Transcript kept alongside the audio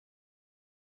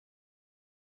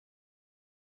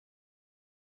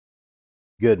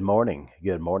Good morning.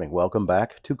 Good morning. Welcome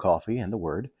back to Coffee and the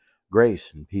Word.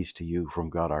 Grace and peace to you from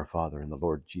God our Father and the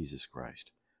Lord Jesus Christ.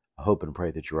 I hope and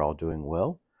pray that you're all doing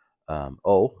well.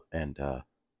 And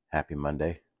happy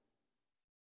Monday.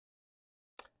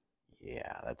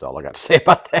 Yeah, that's all I got to say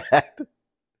about that.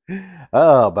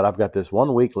 Oh, but I've got this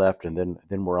 1 week left, and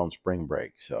then we're on spring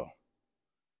break. So,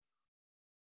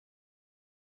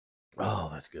 oh,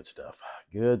 that's good stuff.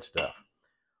 Good stuff.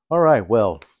 All right.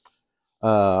 Well,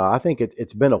 I think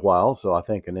it's been a while, so I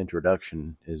think an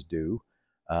introduction is due.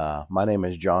 My name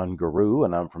is John Guru,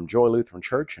 and I'm from Joy Lutheran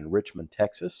Church in Richmond,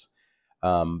 Texas.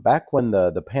 Back when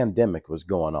the pandemic was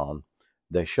going on,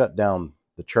 they shut down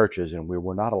the churches, and we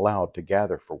were not allowed to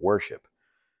gather for worship.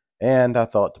 And I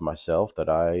thought to myself that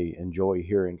I enjoy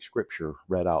hearing Scripture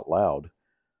read out loud,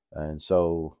 and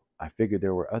so I figured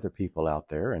there were other people out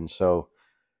there, and so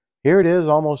here it is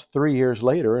almost 3 years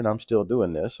later, and I'm still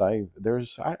doing this. I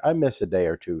miss a day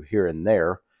or two here and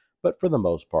there, but for the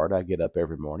most part, I get up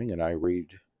every morning and I read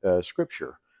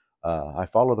scripture. I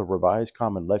follow the Revised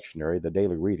Common Lectionary, the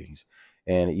daily readings,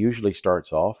 and it usually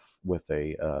starts off with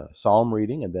a Psalm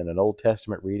reading, and then an Old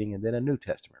Testament reading, and then a New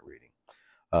Testament reading.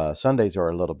 Sundays are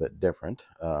a little bit different.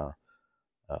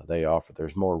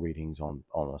 There's more readings on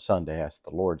a Sunday as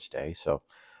the Lord's Day. So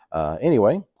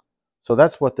anyway, so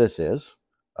that's what this is.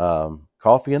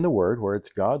 Coffee and the Word, where it's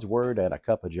God's Word and a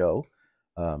cup of Joe.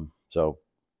 So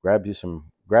grab you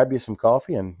some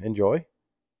coffee and enjoy.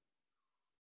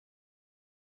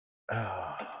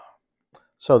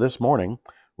 So this morning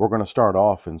we're going to start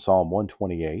off in Psalm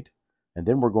 128, and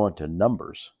then we're going to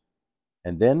Numbers,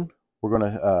 and then we're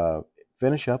going to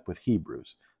finish up with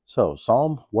Hebrews. So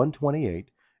Psalm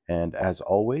 128, and as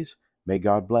always, may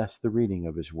God bless the reading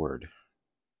of His Word.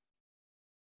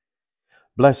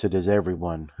 Blessed is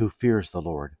everyone who fears the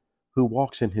Lord, who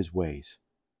walks in His ways.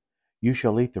 You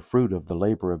shall eat the fruit of the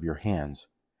labor of your hands.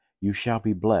 You shall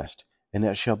be blessed, and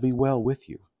it shall be well with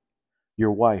you.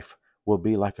 Your wife will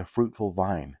be like a fruitful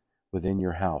vine within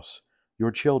your house.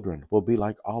 Your children will be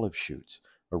like olive shoots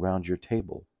around your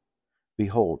table.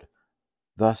 Behold,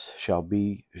 thus shall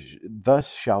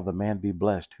the man be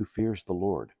blessed who fears the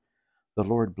Lord. The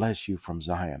Lord bless you from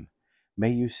Zion.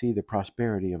 May you see the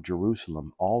prosperity of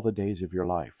Jerusalem all the days of your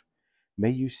life. May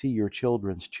you see your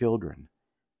children's children.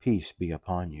 Peace be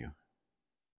upon you.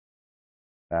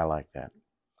 I like that.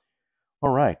 All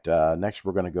right. Next,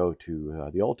 we're going to go to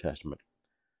the Old Testament.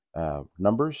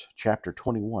 Numbers chapter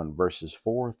 21, verses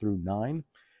 4 through 9.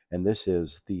 And this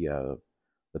is the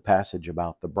passage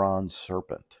about the bronze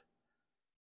serpent.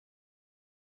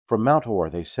 From Mount Hor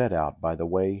they set out by the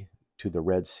way to the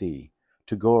Red Sea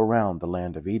to go around the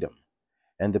land of Edom.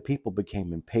 And the people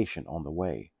became impatient on the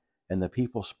way. And the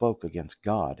people spoke against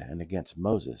God and against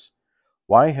Moses.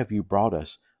 Why have you brought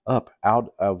us up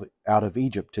out of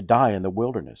Egypt to die in the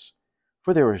wilderness?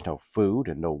 For there is no food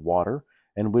and no water,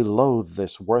 and we loathe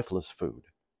this worthless food.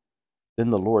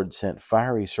 Then the Lord sent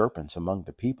fiery serpents among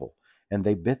the people, and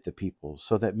they bit the people,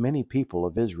 so that many people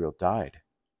of Israel died.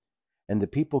 And the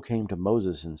people came to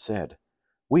Moses and said,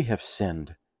 We have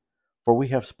sinned, for we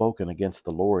have spoken against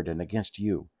the Lord and against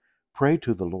you. Pray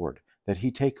to the Lord that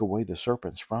he take away the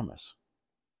serpents from us.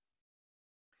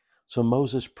 So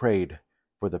Moses prayed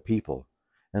for the people,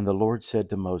 and the Lord said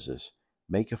to Moses,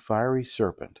 Make a fiery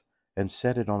serpent, and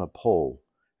set it on a pole,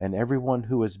 and everyone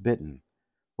who is bitten,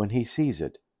 when he sees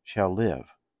it, shall live.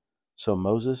 So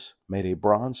Moses made a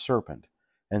bronze serpent,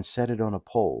 and set it on a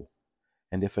pole,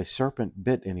 and if a serpent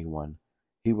bit anyone,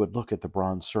 he would look at the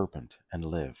bronze serpent and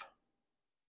live.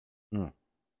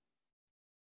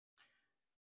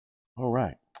 All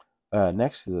right.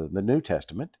 Next, the New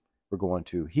Testament, we're going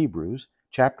to Hebrews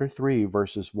chapter 3,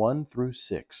 verses 1 through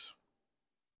 6.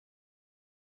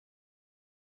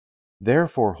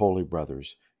 Therefore, holy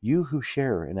brothers, you who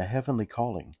share in a heavenly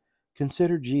calling,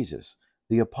 consider Jesus,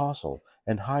 the apostle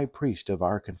and high priest of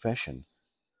our confession,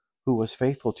 who was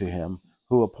faithful to him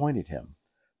who appointed him,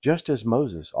 just as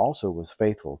Moses also was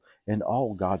faithful in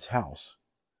all God's house.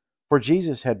 For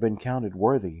Jesus had been counted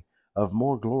worthy of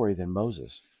more glory than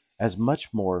Moses, as much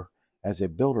more as a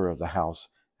builder of the house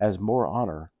has more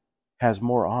honor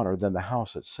than the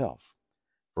house itself.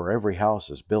 For every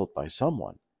house is built by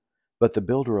someone, but the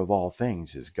builder of all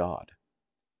things is God.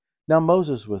 Now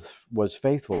Moses was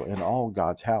faithful in all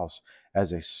God's house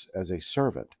as a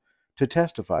servant, to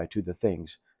testify to the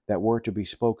things that were to be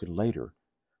spoken later.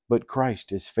 But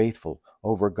Christ is faithful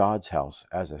over God's house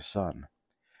as a son,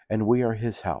 and we are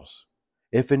his house,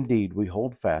 if indeed we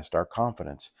hold fast our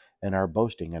confidence and our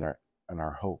boasting and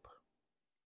our hope.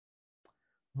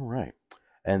 All right.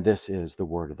 And this is the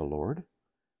word of the Lord.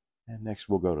 And next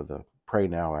we'll go to the Pray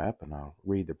Now app, and I'll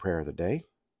read the prayer of the day.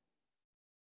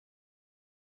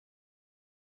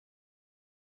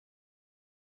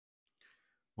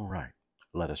 All right,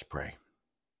 let us pray.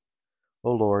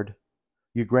 O Lord,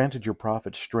 you granted your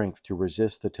prophet strength to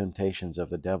resist the temptations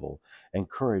of the devil and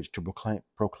courage to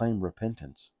proclaim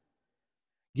repentance.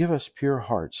 Give us pure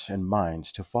hearts and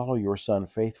minds to follow your Son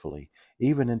faithfully,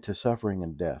 even into suffering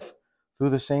and death,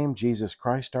 through the same Jesus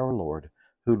Christ our Lord,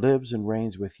 who lives and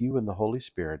reigns with you in the Holy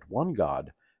Spirit, one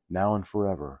God, now and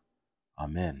forever.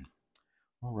 Amen.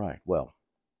 All right, well,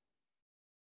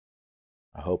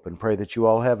 I hope and pray that you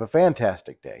all have a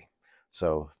fantastic day.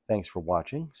 So thanks for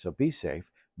watching. So be safe,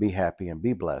 be happy, and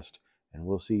be blessed. And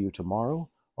we'll see you tomorrow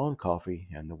on Coffee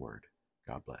and the Word.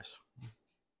 God bless.